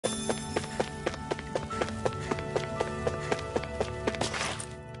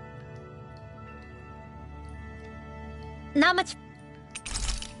Not much.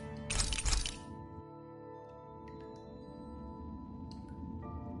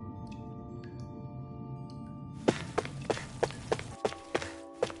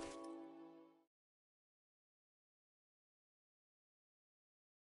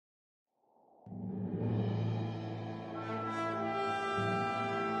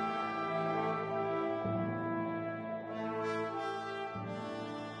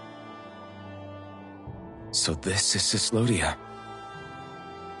 So this is Cislodia.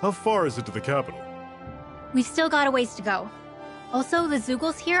 How far is it to the capital? We've still got a ways to go. Also, the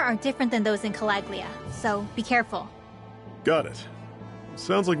Zoogles here are different than those in Calaglia, so be careful. Got it.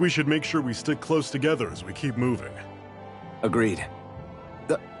 Sounds like we should make sure we stick close together as we keep moving. Agreed.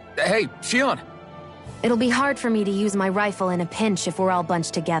 Hey, Shion! It'll be hard for me to use my rifle in a pinch if we're all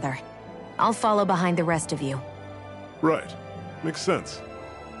bunched together. I'll follow behind the rest of you. Right. Makes sense.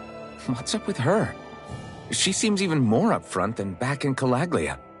 What's up with her? She seems even more upfront than back in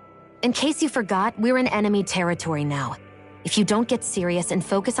Calaglia. In case you forgot, we're in enemy territory now. If you don't get serious and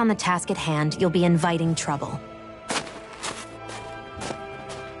focus on the task at hand, you'll be inviting trouble.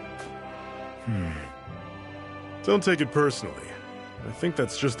 Don't take it personally. I think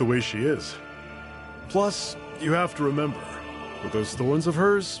that's just the way she is. Plus, you have to remember, with those thorns of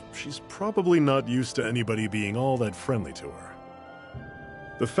hers, she's probably not used to anybody being all that friendly to her.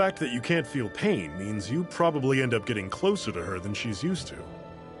 The fact that you can't feel pain means you probably end up getting closer to her than she's used to.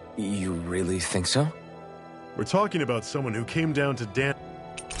 You really think so? We're talking about someone who came down to Dan.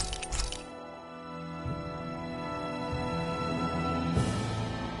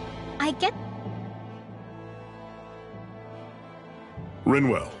 I get...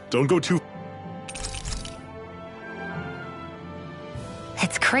 Rinwell, don't go too...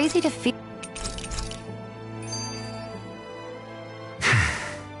 It's crazy to feel...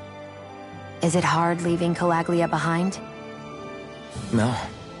 Is it hard leaving Calaglia behind? No.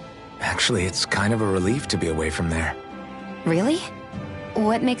 Actually, it's kind of a relief to be away from there. Really?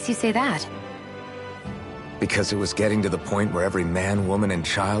 What makes you say that? Because it was getting to the point where every man, woman, and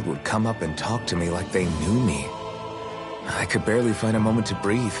child would come up and talk to me like they knew me. I could barely find a moment to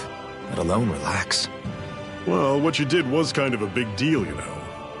breathe, let alone relax. Well, what you did was kind of a big deal, you know.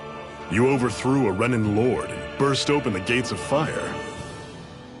 You overthrew a Renan lord and burst open the gates of fire.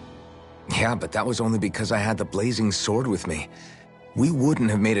 Yeah, but that was only because I had the blazing sword with me. We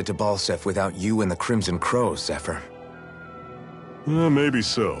wouldn't have made it to Balsef without you and the Crimson Crows, Zephyr. Maybe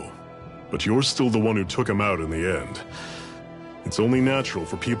so. But you're still the one who took him out in the end. It's only natural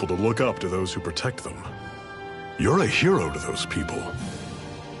for people to look up to those who protect them. You're a hero to those people.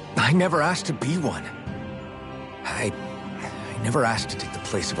 I never asked to be one. I never asked to take the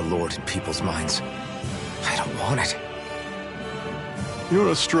place of a lord in people's minds. I don't want it.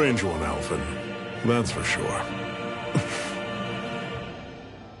 You're a strange one, Alphen. That's for sure.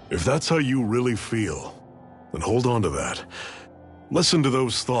 If that's how you really feel, then hold on to that. Listen to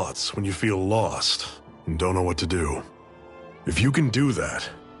those thoughts when you feel lost and don't know what to do. If you can do that,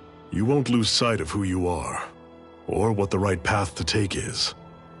 you won't lose sight of who you are, or what the right path to take is.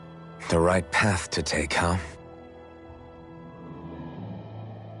 The right path to take, huh?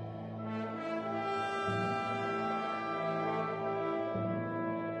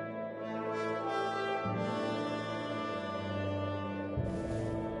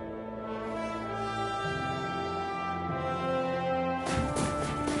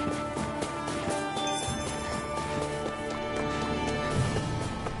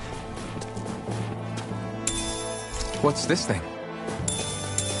 What's this thing?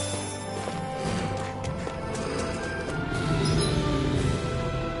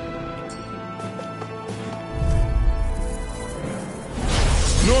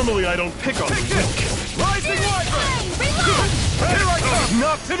 Normally I don't pick on the weak. Rising Wyvern! Here I come!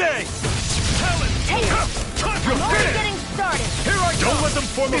 Not today! Talon! Take it! You're I'm only finished! getting started! Here I come! Don't let them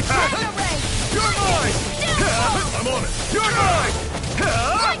form a path! You're mine! I'm on it! You're mine!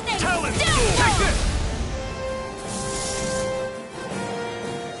 Lightning! Talon! Down! Take this!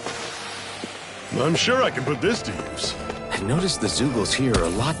 I'm sure I can put this to use. I've noticed the Zoogles here are a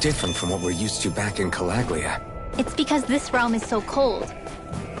lot different from what we're used to back in Calaglia. It's because this realm is so cold.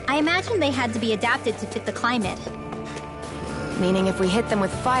 I imagine they had to be adapted to fit the climate. Meaning if we hit them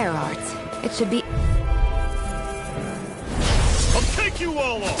with fire arts, it should be... I'll take you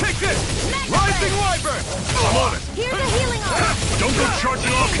all off! Take this! Rising Wyvern! I'm on it! Here's a healing arm! Don't go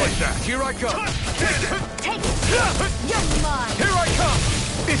charging off like that! Here I come! Take it! You're mine! Here I come!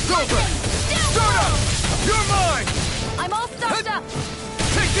 It's over! Start up! You're mine! I'm all stocked up!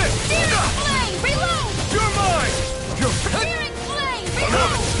 Take this! Searing flame! Reload! You're mine! You're... Searing flame!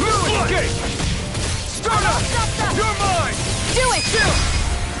 Reload! Move! Engage! Start up! You're mine!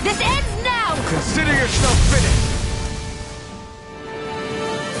 This ends now! Consider yourself finished!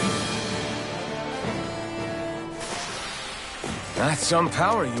 That's some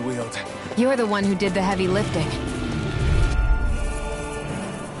power you wield. You're the one who did the heavy lifting.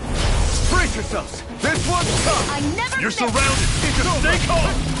 Brace yourselves! This one's tough! I never You're missed. surrounded! It's over! Stay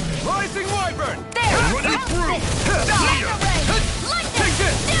calm! Rising Wyvern! There! I'll run you That's through. it. See ya. Lightning! Take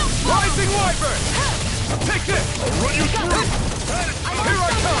this! Downfall! Rising Wyvern! Take this! I'll run you through! Here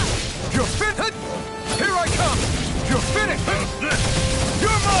I come! You're finished! Here I come! You're finished! How's this?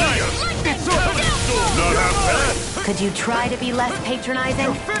 You're mine! Lightning! It's over! Downfall! Not half bad! Could you try to be less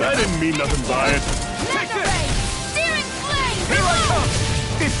patronizing? I didn't mean nothing by it. Take Mega this! Ray! Searing flame! Here I Reload! come!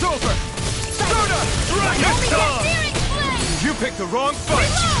 It's over! Soda! Only It's get done! searing flame! You picked the wrong fight!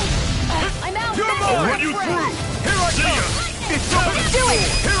 Reload! I'm out! You're Mega mine! I'll run you Ray! through! Here I See come! ya! It's over! Do it!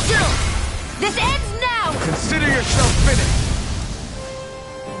 Here, down! This ends now! Consider yourself finished!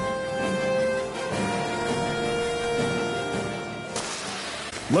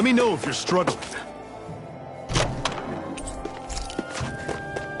 Let me know if you're struggling.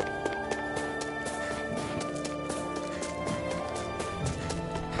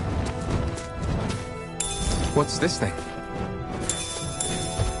 What's this thing?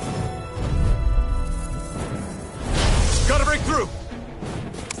 Gotta break through!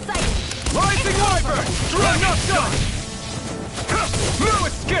 Sighted! Rising Wyvern! Enough done! No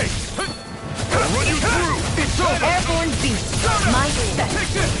escape! I'll run you through! It's over! Airborne beast. My set.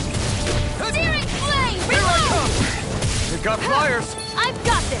 Take this! Searing flame! Here I Reload! come! You got flyers! I've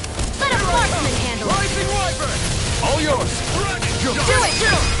got this! Let a marksman handle it! Rising Wyvern! All yours! You'll Do it!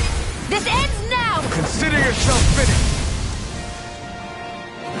 This ends now! Consider yourself finished!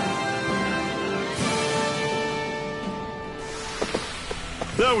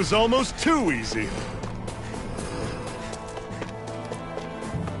 That was almost too easy.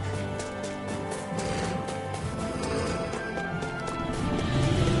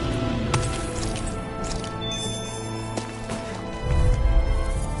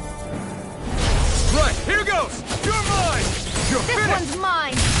 Right, here goes! You're mine! You're This finished! one's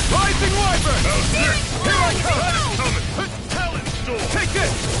mine! Rising Wyvern! How's this? Here I Reload! come! Talent storm! Take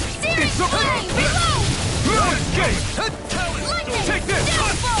this! Searing It's over! flame! Reload! No escape! Talent Lightning! Take this!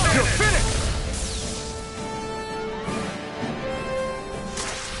 Downfall! You're finished!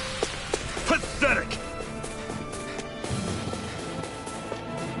 Pathetic!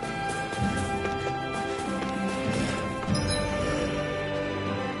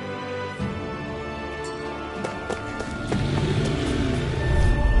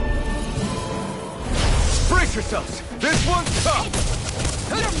 Brace yourselves! This one's tough!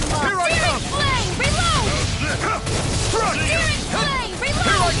 Here I Searing come! flame! Reload! Strike! Searing flame! Here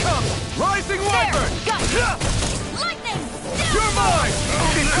I Reload! come! Rising There! Wyvern! Got it! Yeah! Lightning! You're mine!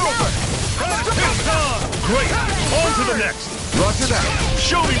 It's over! It's on! Great! On to the next! Roger that!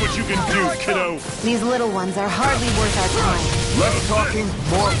 Show me what you can do, kiddo. These little ones are hardly worth our time. Less talking,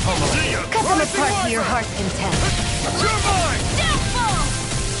 more pummeling. See ya! Cut them apart to your heart's content. You're mine! Downfall!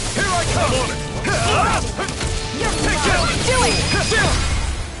 Here I come! On it! You're Take mine! it! Do it! Down!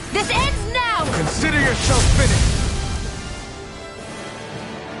 This ends now! Consider yourself finished!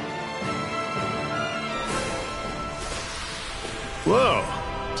 Whoa,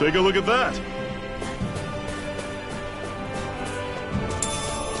 take a look at that.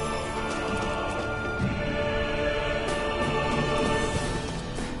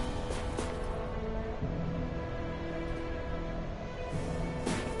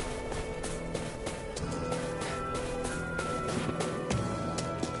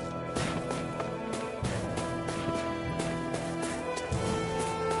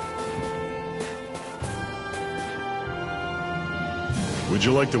 Would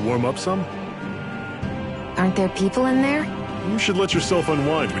you like to warm up some? Aren't there people in there? You should let yourself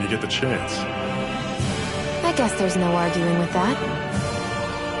unwind when you get the chance. I guess there's no arguing with that.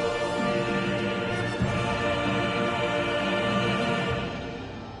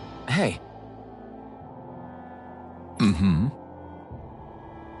 Hey. Mm-hmm.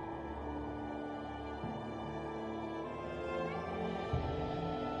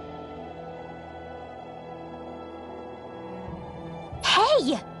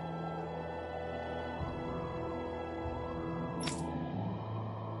 Hey!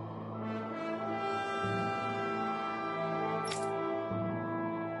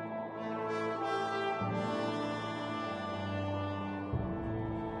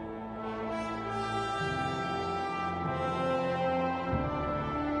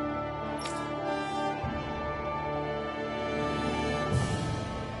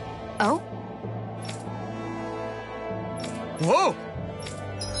 Oh? Whoa!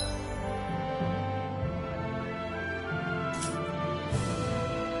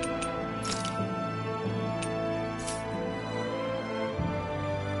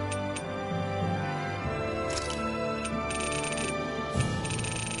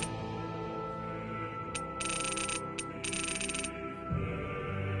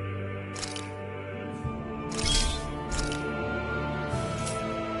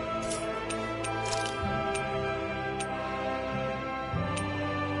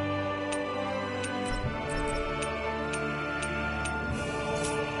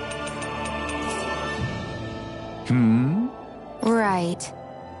 Right.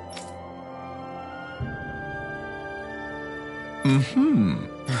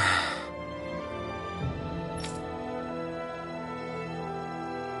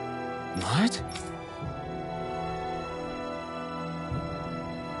 What?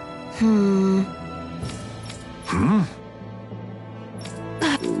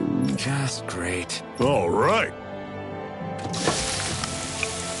 Just great. All right.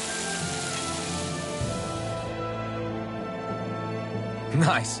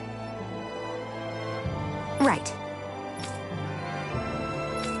 Nice. Right.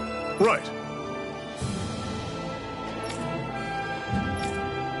 Right.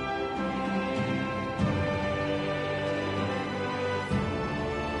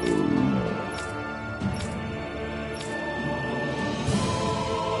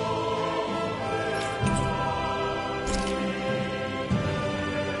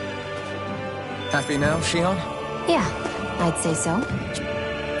 Happy now, Shion? Yeah, I'd say so.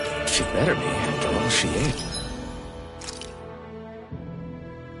 She better be, after all she ate.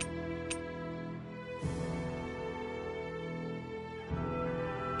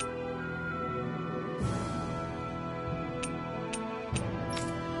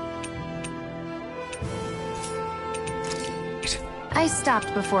 I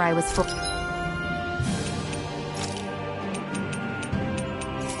stopped before I was full.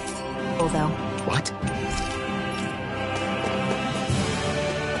 Though. What?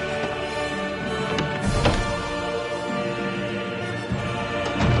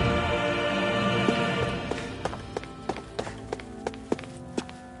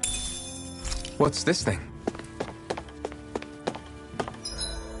 What's this thing?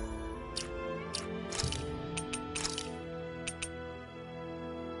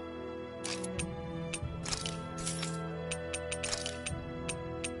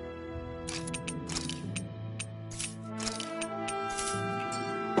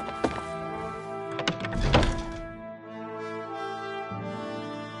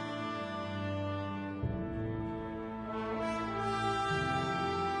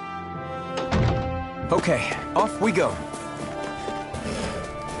 Okay, off we go.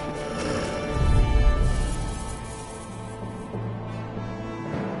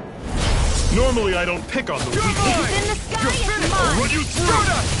 Normally I don't pick on the weak. It's in the sky, it's mine! Run you through!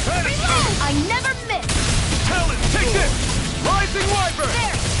 Reload! I never miss! Talon, take this! Rising Wyvern!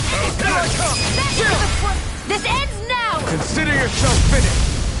 There! Here I come! This ends now! Consider yourself finished!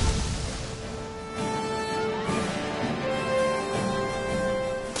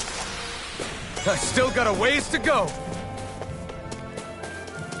 I still got a ways to go!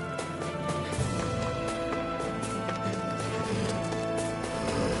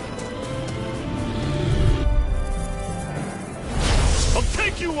 I'll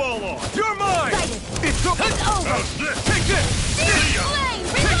take you all on! You're mine! Excited. It's over! How's this? Take this! See ya! Flame!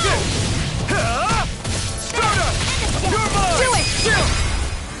 Take Reload! this! Stardust! You're mine! Do it!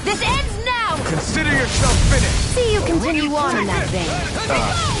 This ends now! Consider yourself finished! See you continue on in that vein.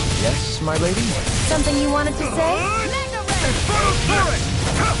 Yes, my lady? Something you wanted to say? Infernal Fury!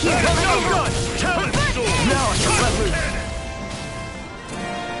 Here, let me help. Done! Talon! Now I can let loose.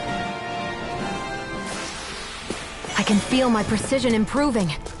 I can feel my precision improving.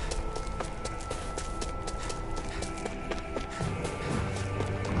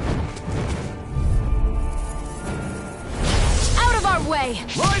 Out of our way!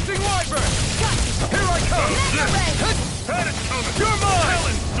 Rising Wyvern! Here I come! Had it coming! You're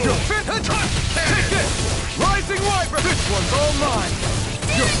mine! You're fit! Take this! Rising Wyvern! This one's all mine!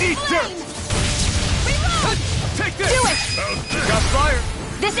 You'll eat dirt! Reload! Take this! Do it! Got fire!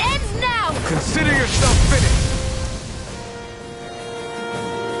 This ends now! Consider yourself finished!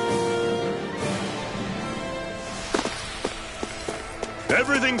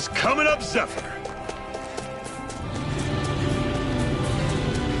 Everything's coming up, Zephyr!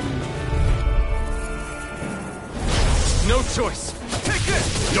 No choice! Take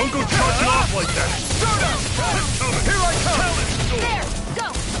this! Don't go charging off like that! Stardust! Here I come! There!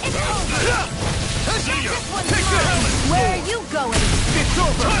 Go! It's over! See ya! Take this! Where are you going? It's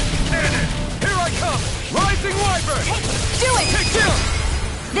over! Cannon! Here I come! Rising Wyvern! Do it! Take this!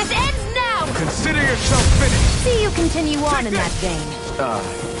 This ends now! Consider yourself finished! See you continue on in that vein.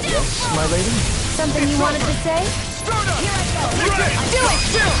 Yes, my lady? Something you wanted to say? Stardust! Here I go! Right. Do it!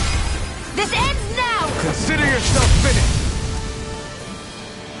 This ends now! Consider yourself finished!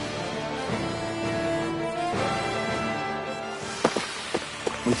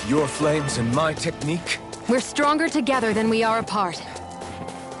 With your flames and my technique? We're stronger together than we are apart.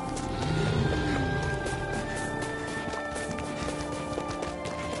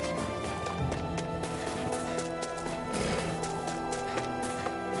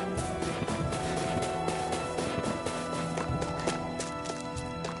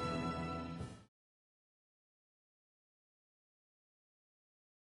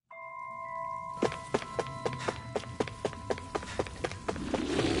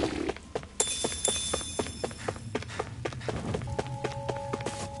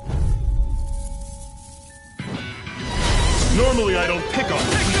 Normally I don't pick on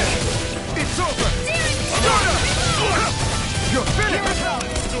you. It's over! You're finished!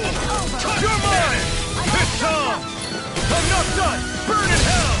 You're mine! It's time! I'm not done! Burn in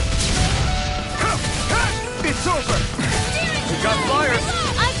hell! It's over! We got flyers!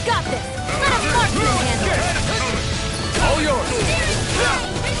 I've got this! Let a marksman handle it! All yours!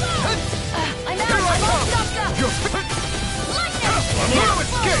 I'm out! I'm all stopped up! You're no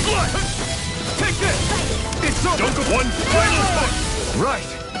escape! Take this! It's over! Don't go one final push! Right!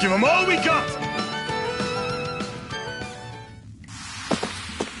 Give them all we got!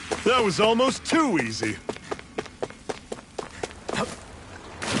 That was almost too easy.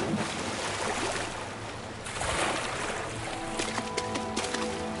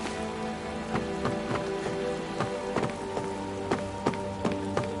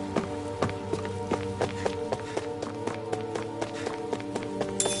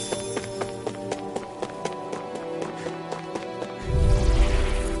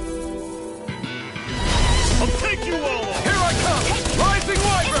 I'll take you all on! Here I come! Rising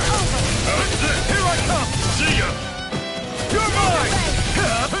Wyvern! That's it! Here I come! See ya! You're mine!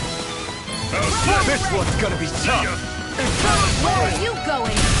 This one's gonna be tough! Where are you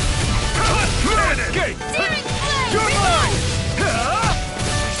going? No escape! You're mine!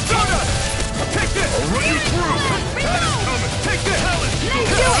 Stardust! Take this! I'll run you through! Take this!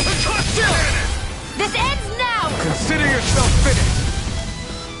 This ends now! Consider yourself finished!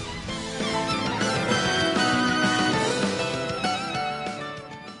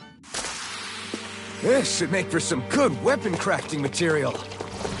 This should make for some good weapon crafting material.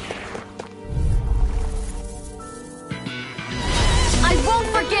 I won't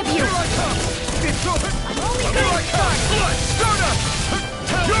forgive you! Here I come! It's over! I'm only Here I come! Stardust!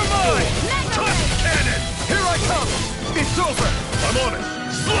 You're mine! Cannon! Here I come! It's over! I'm on it!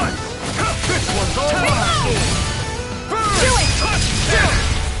 Slice! This one's all mine! Burn! Do it!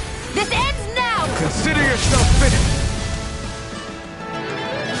 This ends now! Consider yourself finished!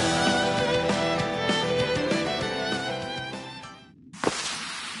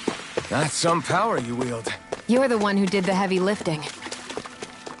 That's some power you wield. You're the one who did the heavy lifting.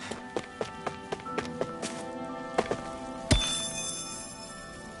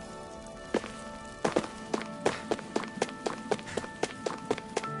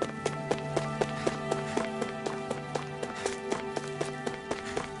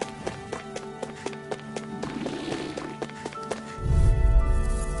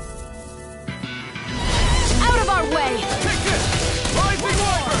 Out of our way! Take this! Rising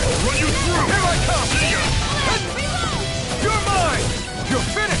Wyvern! Run you through! Here I come! See ya! You're mine! You're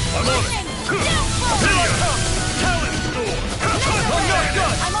finished! I'm on it! See ya! Talon Storm! I'm not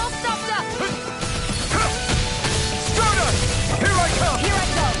done! I'm all stopped up! Stardust! Here I come! Here I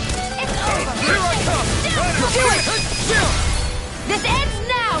go! It's over! Here I come! You're Do it! finished! Still! This ends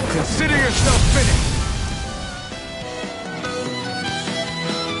now! Consider yourself finished!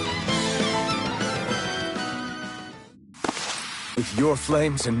 With your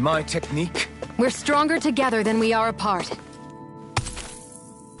flames and my technique, We're stronger together than we are apart.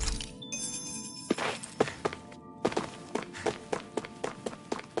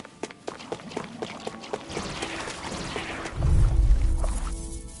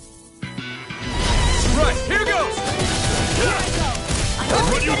 Right, here goes! I'll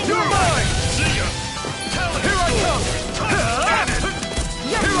run you You're through! mine! See ya! Talon Here I come!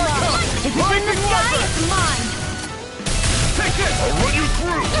 Here I come! If it's in the Rising sky, Wyvern! it's mine! Take this! I'll run you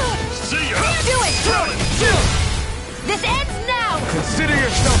through! See ya! Do it! Talon! Still! This ends now! Consider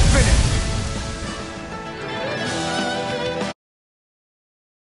yourself finished!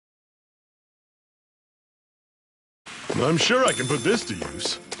 I'm sure I can put this to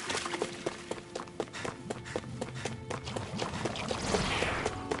use.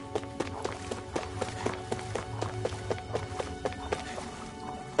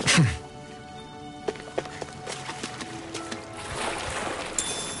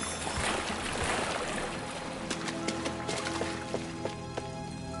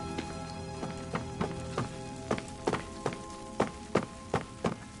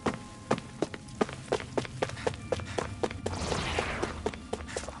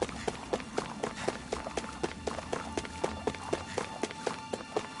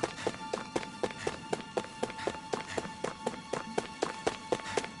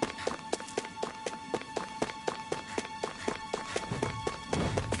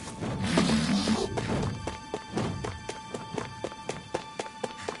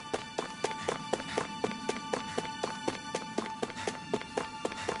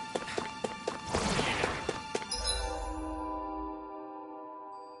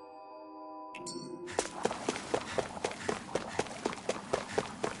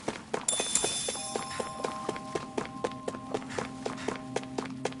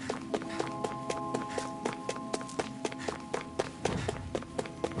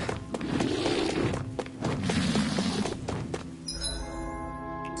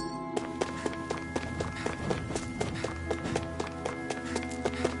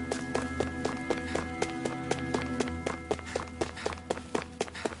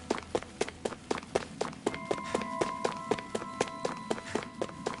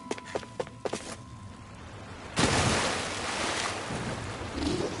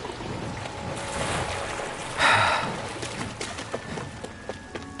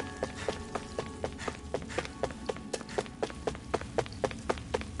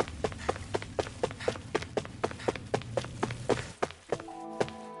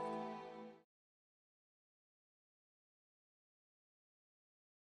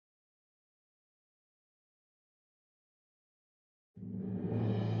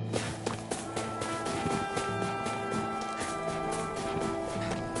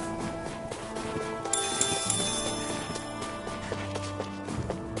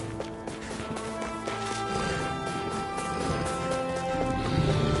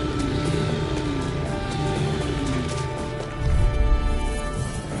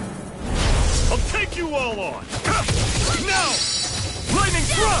 you all on? Now! Lightning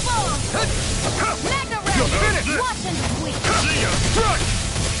thrust! You're finished! Watch and sweep! See ya! Strike!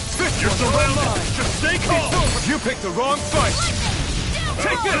 This You're one's all surrounded! mine! Just stay calm! You picked the wrong fight!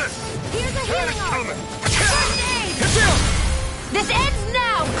 Take this! Here's a healing arm! Coming! First aid! Get down! This ends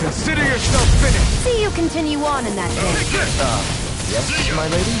now! Consider yourself finished! See you continue on in that vein. Take this! Yes, my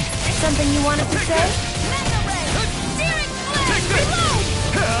lady? Something you wanted to say? Mega Ray! Searing Take Flame! this!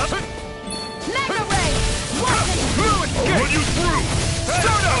 Reload! Mega Ray! Watch and Blue I'll run escape! you through!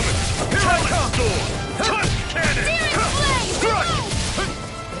 Start up! Here I come! Storm! Touch cannon! Searing Flame! Strike!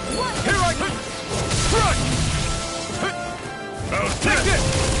 Reload! Here I come! Strike! How's Take this?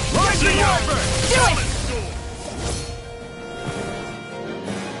 this! Rising Wyvern! Do it!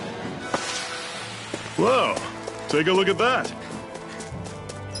 Whoa! Take a look at that!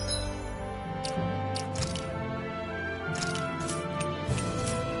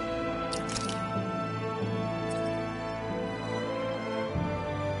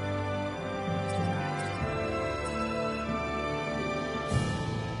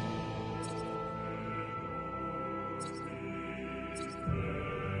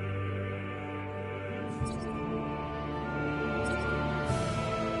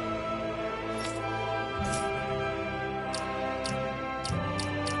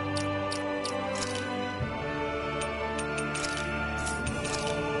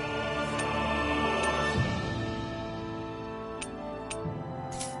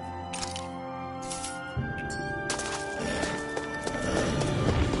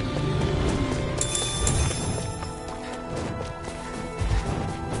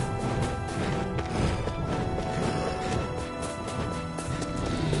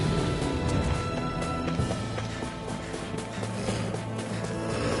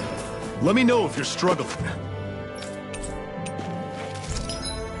 Let me know if you're struggling.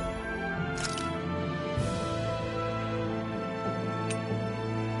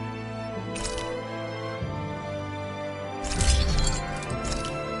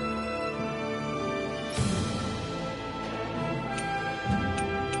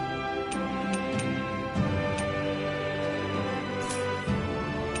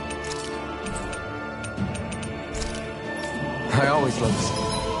 I always love this.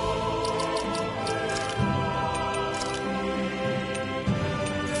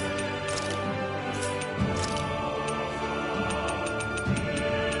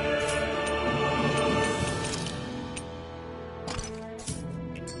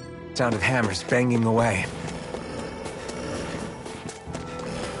 Sound of hammers banging away.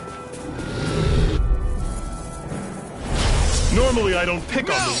 Normally I don't pick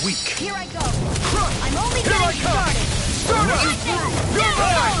on the weak. Here I go! I'm only Here I getting come! started! Start up! You're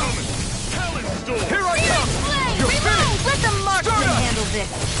mine! Talon Storm! Here I come! Flame! You're Reload! finished! Let the marksman Start up! handle this!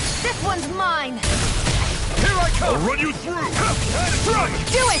 This one's mine! Here I I'll come! run you through! Strike!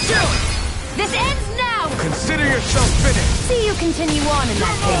 Do it! This ends now! Consider yourself finished! See you continue on in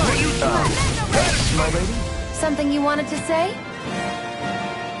that I'll run vein. you through! Yes, my lady? Something you wanted to say?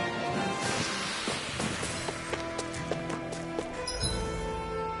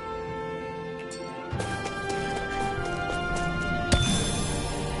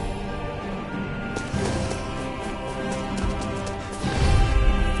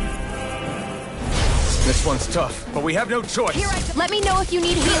 This one's tough, but we have no choice. Let me know if you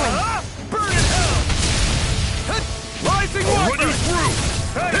need healing. Burn in hell! Rising I'll run you Wyvern! through!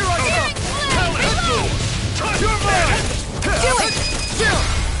 Here I come! Talon Storm! Touch You're mine! Do it!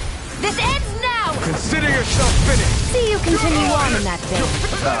 This ends now! Consider yourself finished! See you continue on in that vein.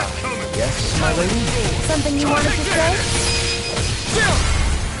 Yes, my lady? Something you wanted to say?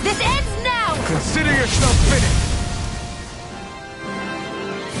 This ends now! Consider yourself finished!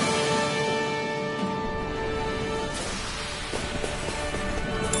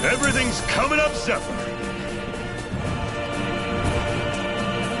 Everything's coming up, Zephyr!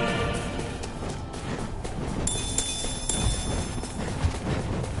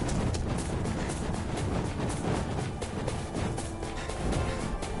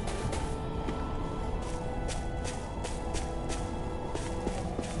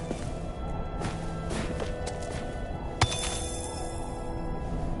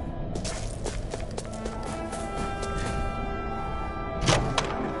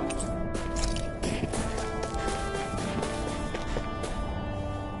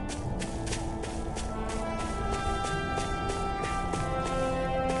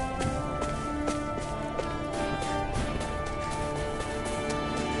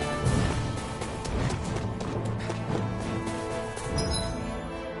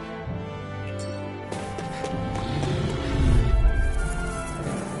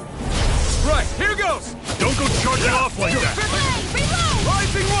 charging off like that? Reload!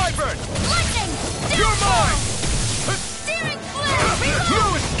 Rising Wyvern! Lightning! You're mine! Steering flare! Reload!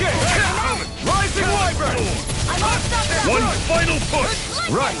 No escape! Rising Wyvern! I'm all stopped up! One final push!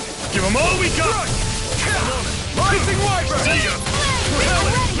 Right! Give them all we got! Rising Wyvern! See ya!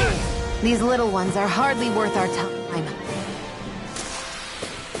 These little ones are hardly worth our time.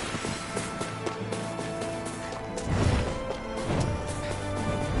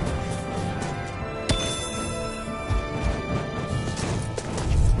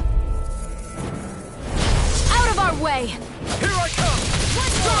 Out of our way! Here I come!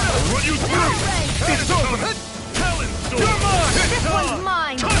 I'll run you through! It's over! Talon Storm! You're mine! This one's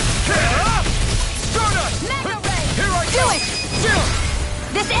mine! Stardust! Mega Ray! Here I Do come! it!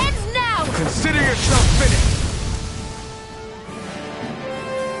 This ends now! Consider yourself finished!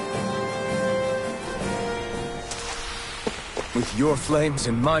 With your flames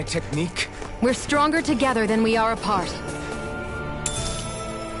and my technique, We're stronger together than we are apart.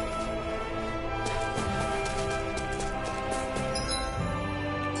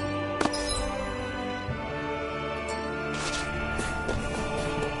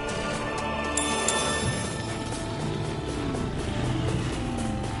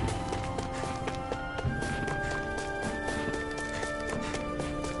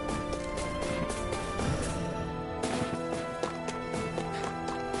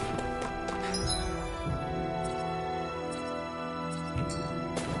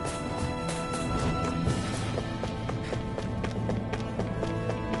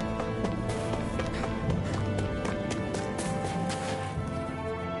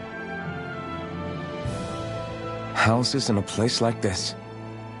 houses in a place like this.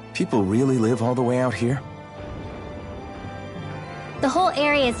 People really live all the way out here? The whole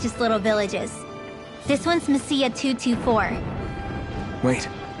area is just little villages. This one's Messiah 224. Wait,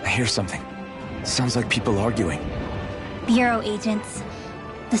 I hear something. Sounds like people arguing. Bureau agents.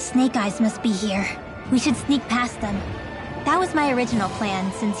 The Snake Eyes must be here. We should sneak past them. That was my original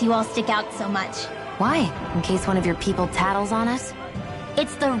plan, since you all stick out so much. Why? In case one of your people tattles on us?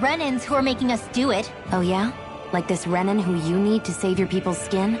 It's the Renans who are making us do it. Oh yeah? Like this Renan who you need to save your people's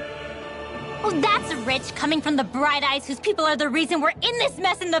skin? Oh, that's rich, coming from the Bright Eyes whose people are the reason we're in this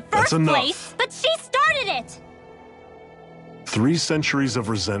mess in the first place. But she started it! 3 centuries of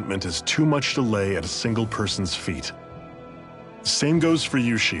resentment is too much to lay at a single person's feet. Same goes for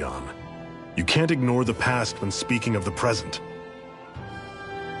you, Xion. You can't ignore the past when speaking of the present.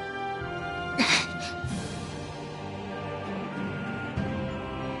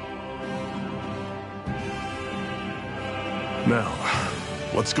 Now,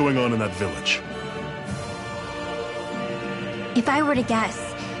 what's going on in that village? If I were to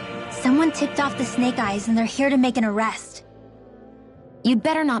guess, someone tipped off the Snake Eyes and they're here to make an arrest. You'd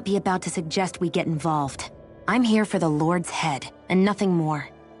better not be about to suggest we get involved. I'm here for the Lord's head, and nothing more.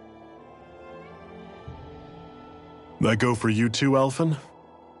 That go for you too, Alphen?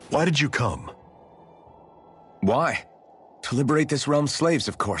 Why did you come? Why? To liberate this realm's slaves,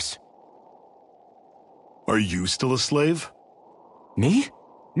 of course. Are you still a slave? Me?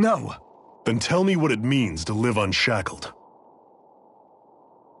 No. Then tell me what it means to live unshackled.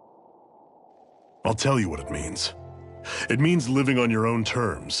 I'll tell you what it means. It means living on your own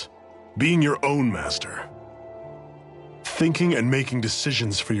terms, being your own master, thinking and making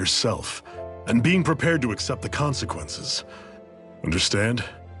decisions for yourself, and being prepared to accept the consequences. Understand?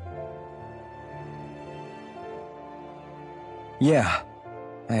 Yeah,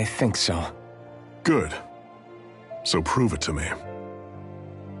 I think so. Good. So prove it to me.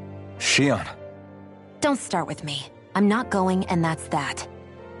 Xion. Don't start with me. I'm not going, and that's that.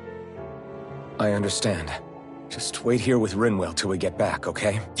 I understand. Just wait here with Rinwell till we get back,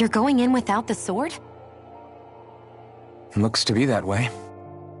 okay? You're going in without the sword? Looks to be that way.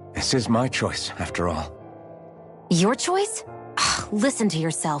 This is my choice, after all. Your choice? Listen to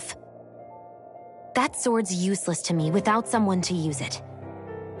yourself. That sword's useless to me without someone to use it.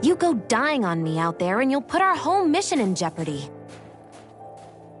 You go dying on me out there and you'll put our whole mission in jeopardy.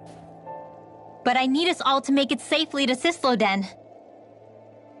 But I need us all to make it safely to Sisloden.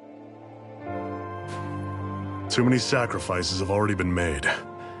 Too many sacrifices have already been made.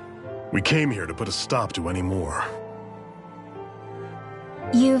 We came here to put a stop to any more.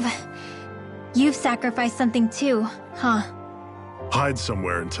 You've sacrificed something too, huh? Hide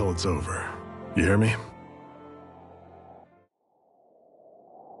somewhere until it's over. You hear me?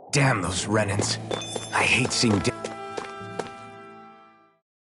 Damn those Renans. I hate seeing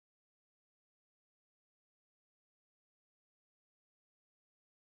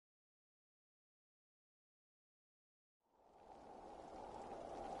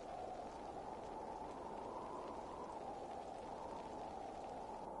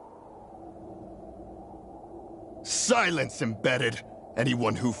Silence, embedded!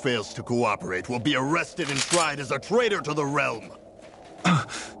 Anyone who fails to cooperate will be arrested and tried as a traitor to the realm!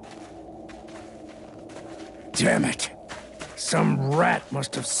 Damn it! Some rat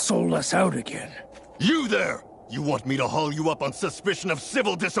must have sold us out again. You there! You want me to haul you up on suspicion of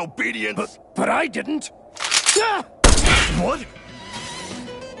civil disobedience? But I didn't! Ah! What?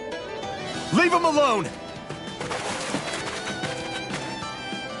 Leave him alone!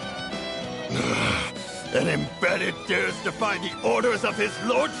 An embedded dares defy the orders of his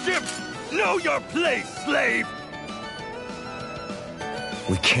lordship? Know your place, slave!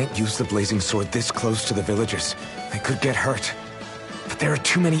 We can't use the blazing sword this close to the villagers. They could get hurt. But there are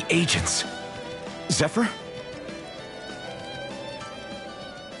too many agents. Zephyr?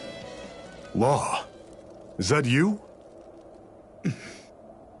 Law. Is that you?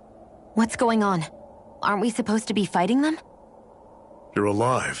 What's going on? Aren't we supposed to be fighting them? You're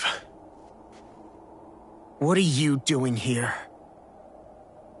alive. What are you doing here?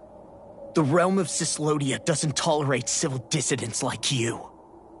 The realm of Cyslodia doesn't tolerate civil dissidents like you.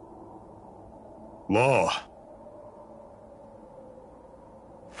 Law.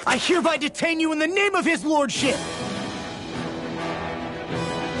 I hereby detain you in the name of his lordship!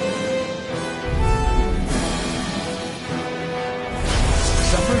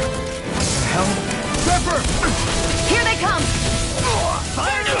 Zephyr? What the hell? Zephyr! Here they come!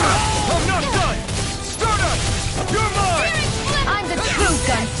 I'm not done! Stardust! You're mine! I'm the true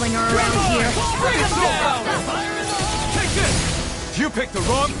gunslinger around here. Bring him down! Take this! You picked the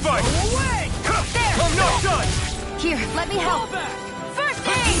wrong fight! I'm not done! Here, let me help. First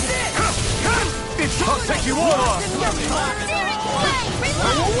aid! I'll take you all on!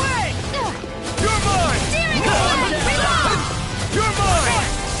 Away! You're mine! You're mine!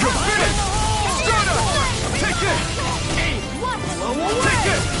 You're finished! Stardust! Take it! Take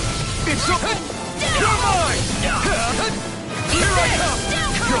it! It's over! You're mine! Here I come!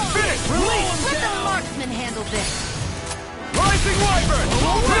 You're finished! Release! Let the marksman handle this. Rising Wyvern!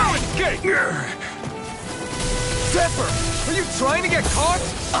 No escape! Zephyr! Are you trying to get caught?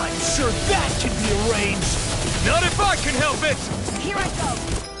 I'm sure that can be arranged! Not if I can help it! Here I go.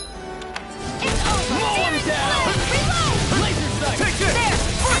 It's over. Mow him down! Reload! Laser sight! Take this! There!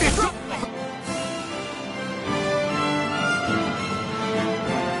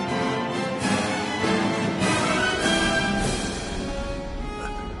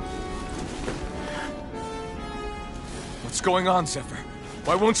 What's going on, Zephyr?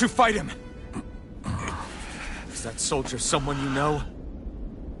 Why won't you fight him? Is that soldier someone you know?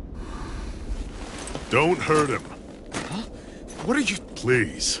 Don't hurt him. Huh? What are you...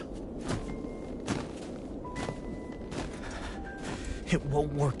 Please. It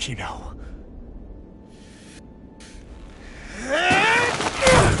won't work, you know.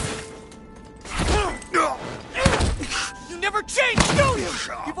 You never change, do you?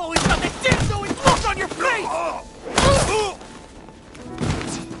 You've always got that damn-knowing look on your face!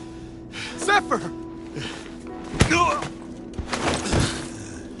 Zephyr!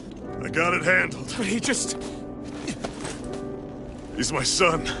 I got it handled. But he just... He's my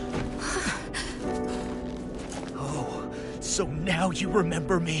son. Oh, so now you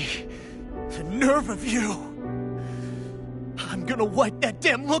remember me. The nerve of you! I'm gonna wipe that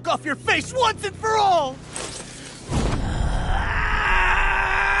damn look off your face once and for all!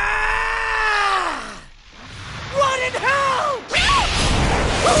 Run in hell!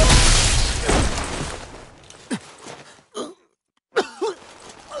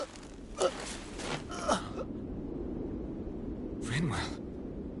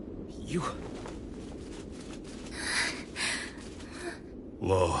 You...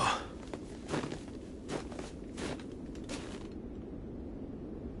 Law.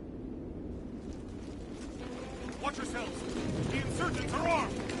 Watch yourselves! The insurgents are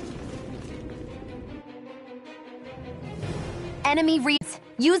armed! Enemy reads.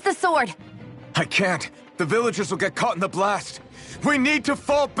 Use the sword. I can't. The villagers will get caught in the blast. We need to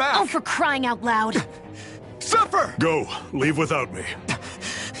fall back! Oh, for crying out loud. Zephyr! Go. Leave without me.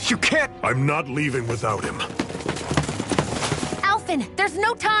 You can't... I'm not leaving without him. Alphen, there's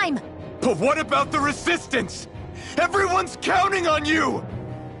no time. But what about the resistance? Everyone's counting on you!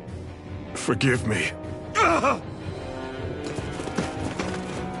 Forgive me. Ugh!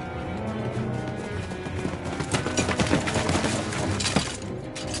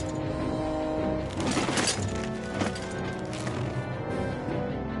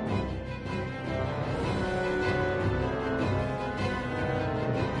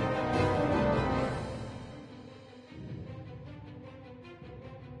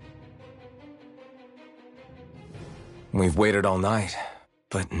 We've waited all night.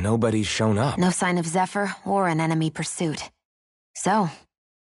 but nobody's shown up. No sign of Zephyr or an enemy pursuit. So,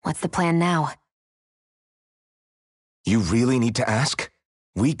 what's the plan now? You really need to ask?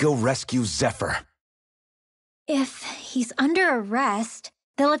 We go rescue Zephyr. If he's under arrest,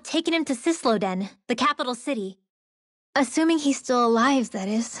 they'll have taken him to Cisloden, the capital city. Assuming he's still alive, that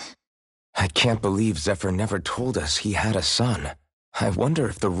is. I can't believe Zephyr never told us he had a son. I wonder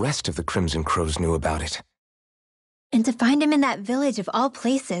if the rest of the Crimson Crows knew about it. And to find him in that village of all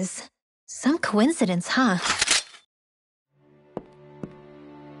places. Some coincidence, huh?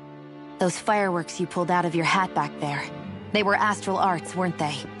 Those fireworks you pulled out of your hat back there. They were astral arts, weren't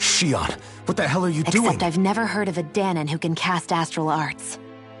they? Shion, what the hell are you doing? Except I've never heard of a Danon who can cast astral arts.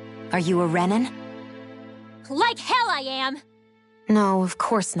 Are you a Renan? Like hell I am! No, of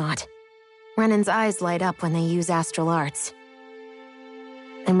course not. Renan's eyes light up when they use astral arts.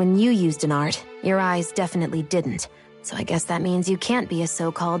 And when you used an art, your eyes definitely didn't. So I guess that means you can't be a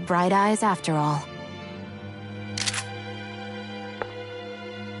so-called bright eyes after all.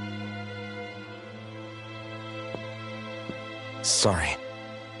 Sorry.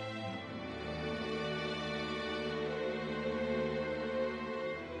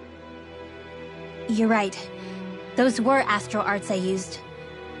 You're right. Those were astral arts I used.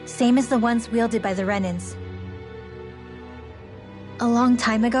 Same as the ones wielded by the Renans. A long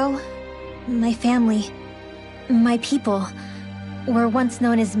time ago, my family, my people, were once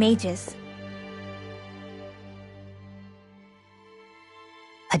known as mages.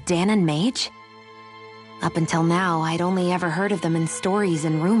 A Danon mage? Up until now, I'd only ever heard of them in stories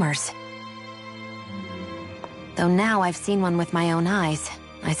and rumors. Though now I've seen one with my own eyes,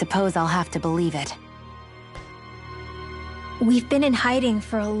 I suppose I'll have to believe it. We've been in hiding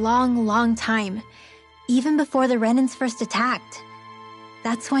for a long, long time, even before the Renans first attacked.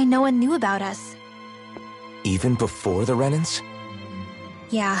 That's why no one knew about us. Even before the Renans?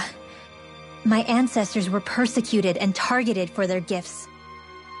 Yeah. My ancestors were persecuted and targeted for their gifts.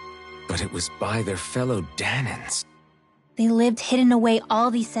 But it was by their fellow Danons. They lived hidden away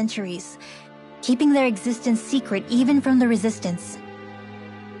all these centuries, keeping their existence secret even from the Resistance.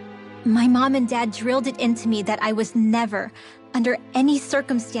 My mom and dad drilled it into me that I was never, under any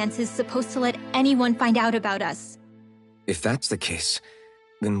circumstances, supposed to let anyone find out about us. If that's the case,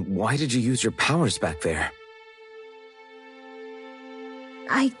 then why did you use your powers back there?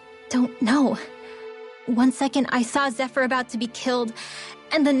 I don't know. One second I saw Zephyr about to be killed,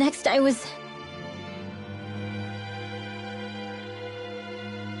 and the next I was...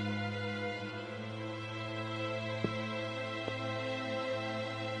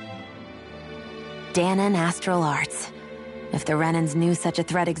 Danon astral arts. If the Renans knew such a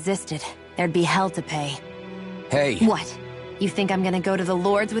threat existed, there'd be hell to pay. Hey! What? You think I'm gonna go to the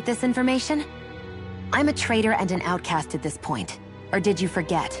Lords with this information? I'm a traitor and an outcast at this point. Or did you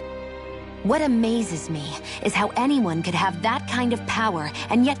forget? What amazes me is how anyone could have that kind of power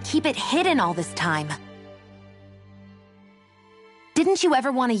and yet keep it hidden all this time. Didn't you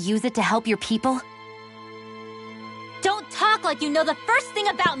ever want to use it to help your people? Don't talk like you know the first thing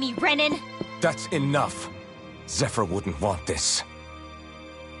about me, Renan! That's enough. Zephyr wouldn't want this.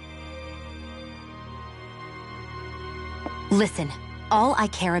 Listen, all I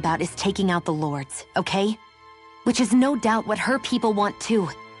care about is taking out the Lords, okay? Which is no doubt what her people want too.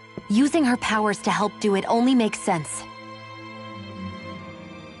 Using her powers to help do it only makes sense.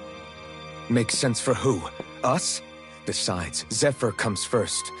 Makes sense for who? Us? Besides, Zephyr comes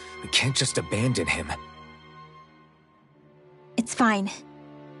first. We can't just abandon him. It's fine.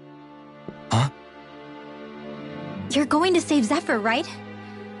 Huh? You're going to save Zephyr, right?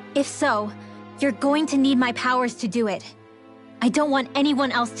 If so, you're going to need my powers to do it. I don't want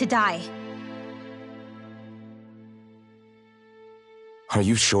anyone else to die. Are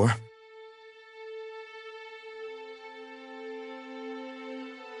you sure?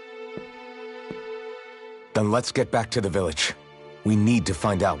 Then let's get back to the village. We need to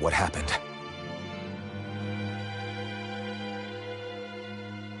find out what happened.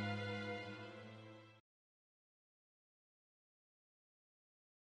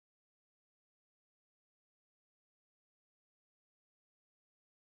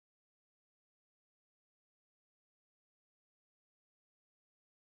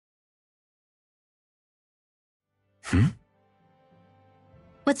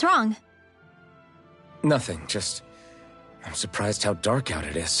 What's wrong? Nothing, just... I'm surprised how dark out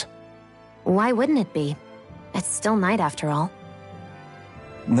it is. Why wouldn't it be? It's still night after all.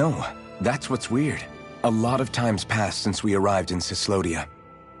 No, that's what's weird. A lot of time's passed since we arrived in Cislodia.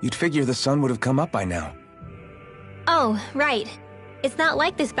 You'd figure the sun would have come up by now. Oh, right. It's not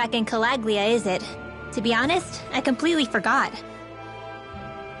like this back in Calaglia, is it? To be honest, I completely forgot.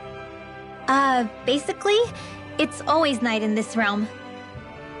 Basically, it's always night in this realm.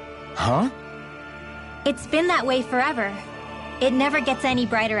 Huh? It's been that way forever. It never gets any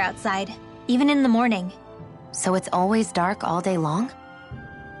brighter outside, even in the morning. So it's always dark all day long?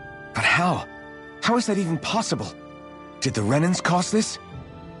 But how? How is that even possible? Did the Renans cause this?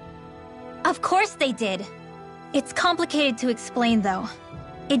 Of course they did. It's complicated to explain, though.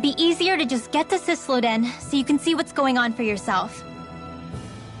 It'd be easier to just get to Sisloden so you can see what's going on for yourself.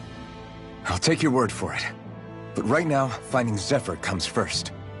 I'll take your word for it. But right now, finding Zephyr comes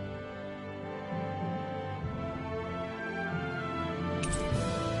first.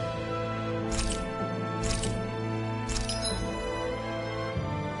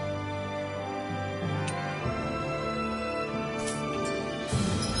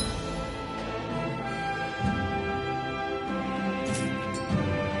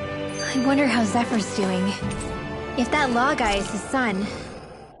 I wonder how Zephyr's doing. If that law guy is his son.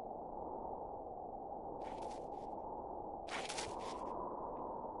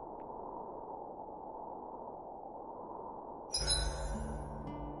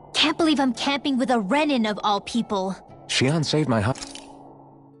 Can't believe I'm camping with a Renan of all people. Xion saved my hut.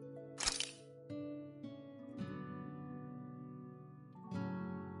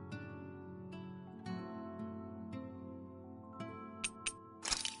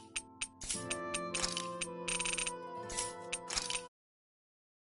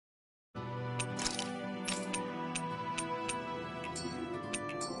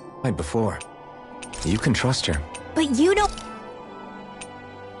 Before. You can trust her. But you don't...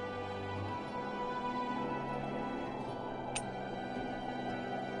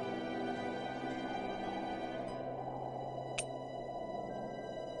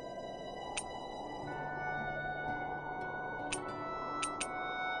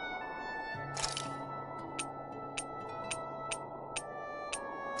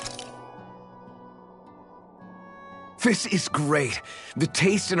 This is great. The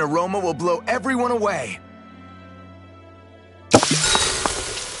taste and aroma will blow everyone away.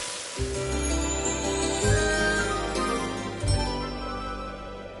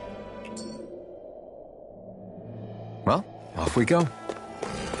 Well, off we go.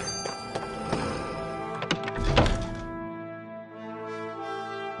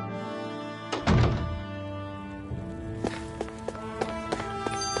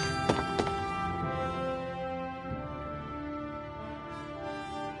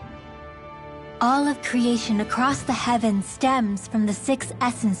 All of creation across the heavens stems from the 6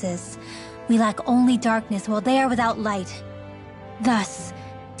 essences. We lack only darkness while they are without light. Thus,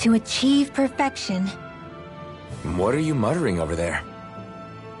 to achieve perfection... What are you muttering over there?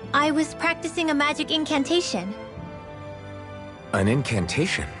 I was practicing a magic incantation. An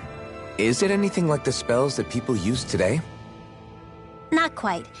incantation? Is it anything like the spells that people use today? Not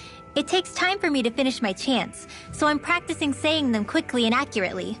quite. It takes time for me to finish my chants, so I'm practicing saying them quickly and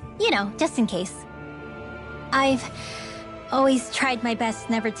accurately. You know, just in case. I've always tried my best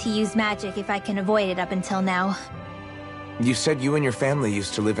never to use magic if I can avoid it up until now. You said you and your family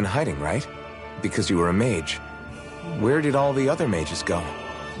used to live in hiding, right? Because you were a mage. Where did all the other mages go?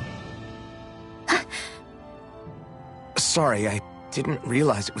 Sorry, I didn't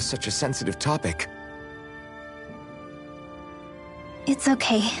realize it was such a sensitive topic. It's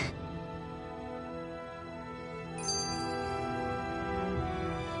okay.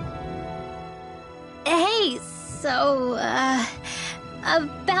 Hey, so,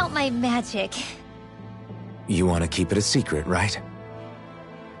 about my magic. You want to keep it a secret, right?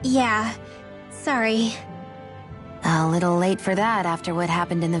 Yeah, sorry. A little late for that after what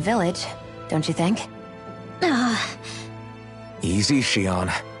happened in the village, don't you think? Easy,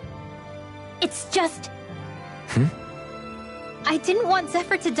 Xion. It's just... I didn't want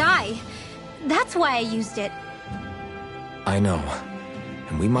Zephyr to die. That's why I used it. I know.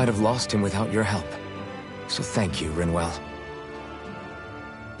 And we might have lost him without your help. So thank you, Rinwell.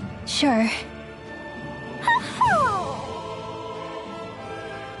 Sure.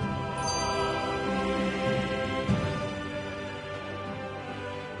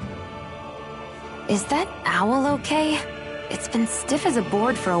 Is that owl okay? It's been stiff as a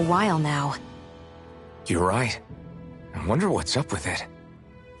board for a while now. You're right. I wonder what's up with it.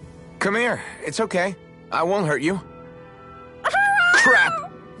 Come here. It's okay. I won't hurt you. Crap!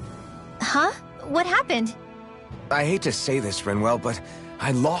 Huh? What happened? I hate to say this, Rinwell, but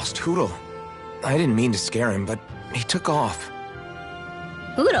I lost Hootle. I didn't mean to scare him, but he took off.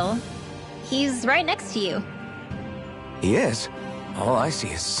 Hootle? He's right next to you. He is? All I see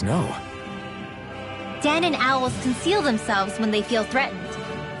is snow. Dan and owls conceal themselves when they feel threatened.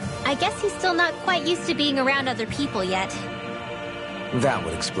 I guess he's still not quite used to being around other people yet. That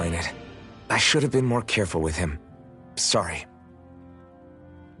would explain it. I should have been more careful with him. Sorry.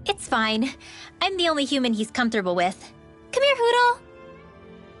 It's fine. I'm the only human he's comfortable with. Come here, Hoodle!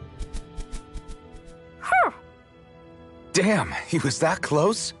 Damn, he was that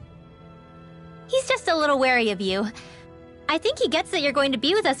close? He's just a little wary of you. I think he gets that you're going to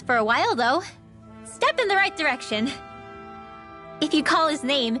be with us for a while, though. Step in the right direction. If you call his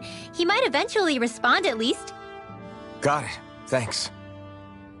name, he might eventually respond at least. Got it. Thanks.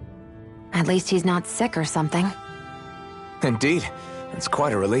 At least he's not sick or something. Indeed. It's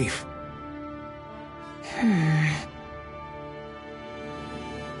quite a relief.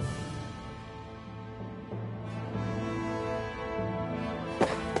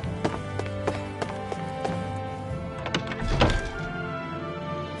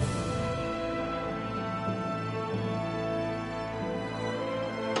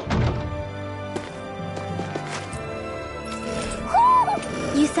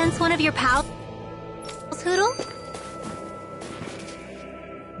 You sense one of your pals, Hoodle?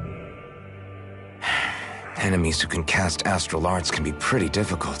 Enemies who can cast astral arts can be pretty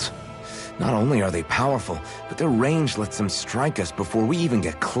difficult. Not only are they powerful, but their range lets them strike us before we even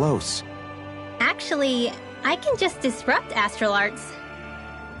get close. Actually, I can just disrupt astral arts.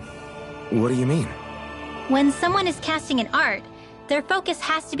 What do you mean? When someone is casting an art, their focus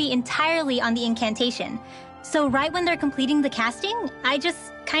has to be entirely on the incantation. So right when they're completing the casting, I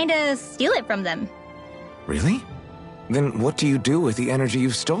just kinda steal it from them. Really? Then what do you do with the energy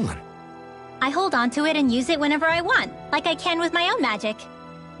you've stolen? I hold on to it and use it whenever I want, like I can with my own magic.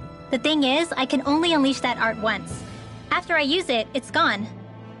 The thing is, I can only unleash that art once. After I use it, it's gone.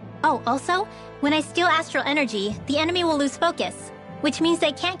 Oh, also, when I steal astral energy, the enemy will lose focus, which means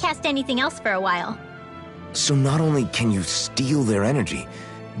they can't cast anything else for a while. So not only can you steal their energy,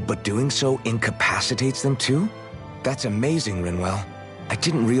 but doing so incapacitates them too? That's amazing, Rinwell. I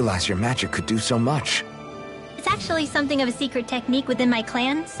didn't realize your magic could do so much. It's actually something of a secret technique within my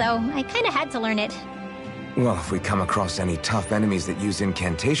clan, so I kinda had to learn it. Well, if we come across any tough enemies that use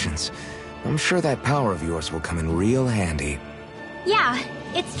incantations, I'm sure that power of yours will come in real handy. Yeah,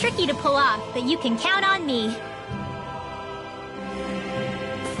 it's tricky to pull off, but you can count on me.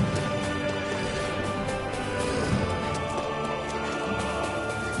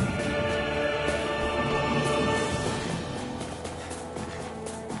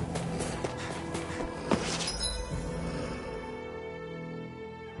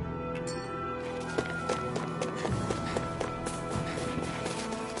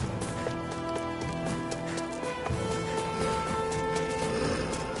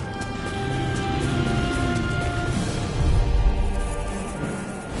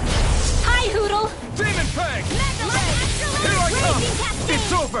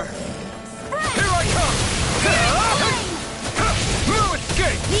 It's over! Here I come! No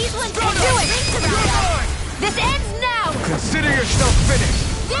escape! These ones can do it! This ends now! Consider yourself finished!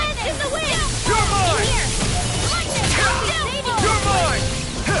 Dance in the wind! You're mine! In here! You're mine!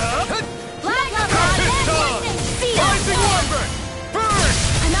 Rising Wyvern! Burn!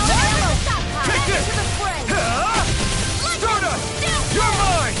 I'm out of ammo! Take this! To the fray! Stardust! You're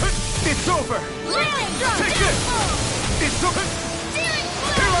mine! It's over! Take this! It's over!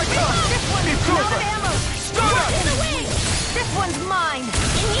 Here I come! This one! It's I'm out over! of ammo! Stardust! In the wing! This one's mine!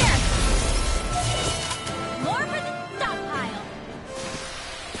 In here! More for the stockpile!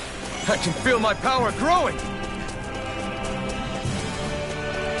 I can feel my power growing!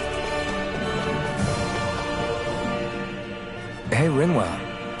 Hey, Rinwell,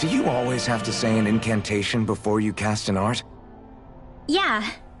 do you always have to say an incantation before you cast an art? Yeah,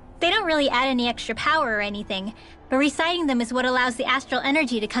 they don't really add any extra power or anything, but reciting them is what allows the astral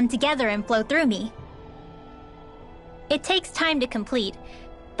energy to come together and flow through me. It takes time to complete,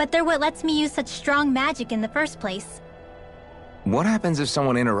 but they're what lets me use such strong magic in the first place. What happens if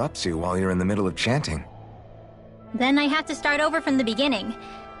someone interrupts you while you're in the middle of chanting? Then I have to start over from the beginning.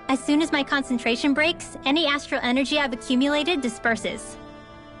 As soon as my concentration breaks, any astral energy I've accumulated disperses.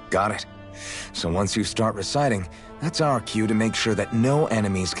 Got it. So once you start reciting, that's our cue to make sure that no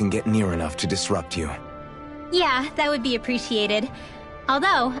enemies can get near enough to disrupt you. Yeah, that would be appreciated.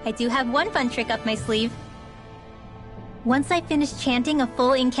 Although, I do have one fun trick up my sleeve. Once I finish chanting a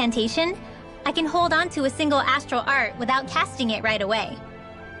full incantation, I can hold on to a single astral art without casting it right away.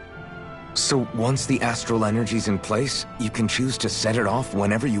 So once the astral energy's in place, you can choose to set it off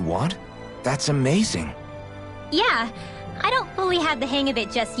whenever you want? That's amazing. Yeah, I don't fully have the hang of it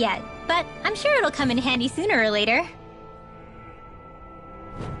just yet, but I'm sure it'll come in handy sooner or later.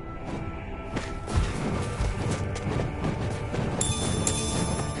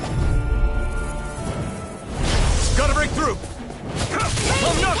 Gotta break through!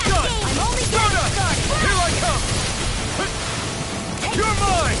 I'm not done! I'm only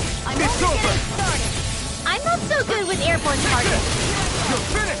It's over! I'm not so good with airborne targets. You're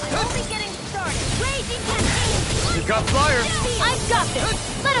finished! Only getting started. Raging cascade. You got fire! I've got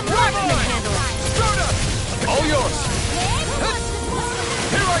this. Let a marksman handle it. Soda! All yours!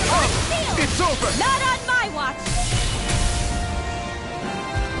 Here I come! It's over! Not on my watch.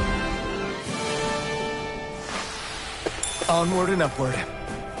 Onward and upward.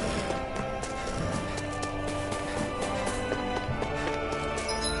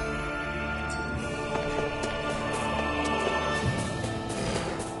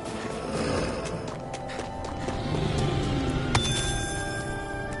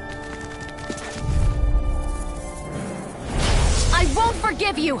 I won't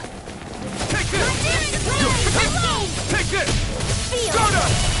forgive you! Take this! Take it! Soda!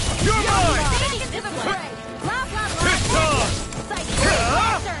 You're mine! It's time!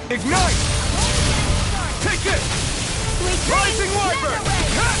 Ignite! Take it! Rising Wyvern!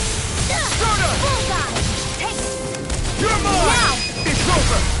 Soda! You're mine! Now! It's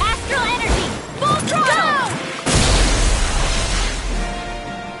over! Astral energy. Full throttle.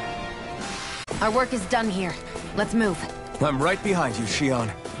 Our work is done here. Let's move. I'm right behind you,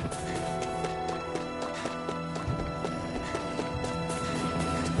 Shion.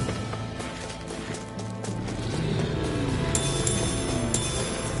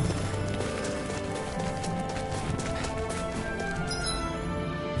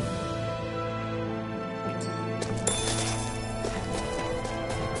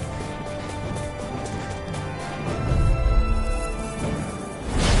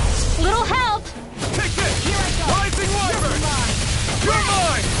 Little help. Take it! Rising Wyvern! You're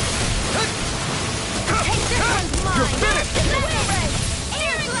mine! You're finished!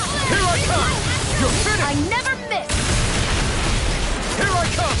 Here I come! You're finished! I never miss. Here I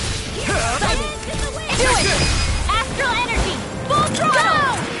come! Do it. Astral energy. Full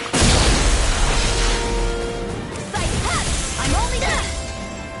throttle. I'm only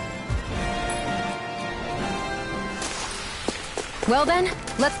Well then,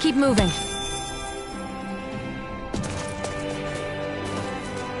 let's keep moving.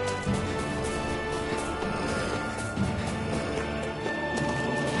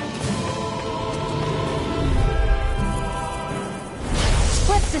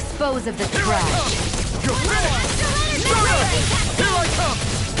 Let's dispose of the trash. You're finished! Soda! Here I come!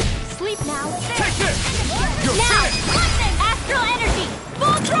 Sleep now. Take this! You're Now. finished! Astral energy.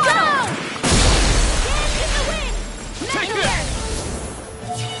 Full throttle. Dance in the wind. Take this!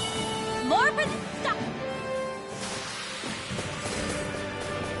 More for the stop.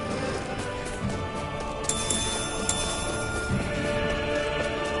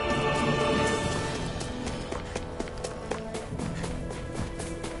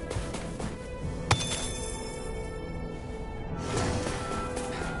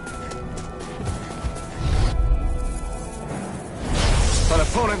 An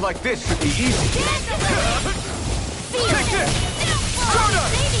opponent like this should be easy. Take it! Soda!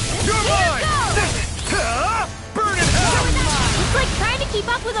 You're mine! Burn in hell! It's like trying to keep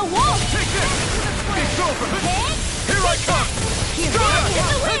up with a wolf. Take it! It's over! Here I come! Soda! In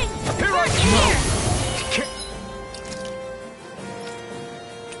the wind. Here I come!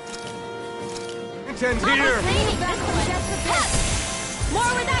 It ends here!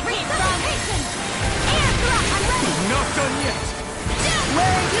 More with that resuscitation. Air thrust. I'm ready. Not done yet! Where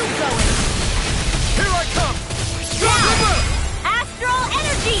are you going? Here I come! Astral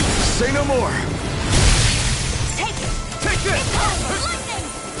energy. Say no more. Take it. Take this! Lightning.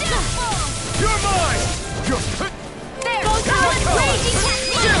 You're mine! You're... There. Raging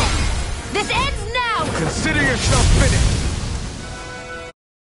cascade. This ends now. Consider yourself finished.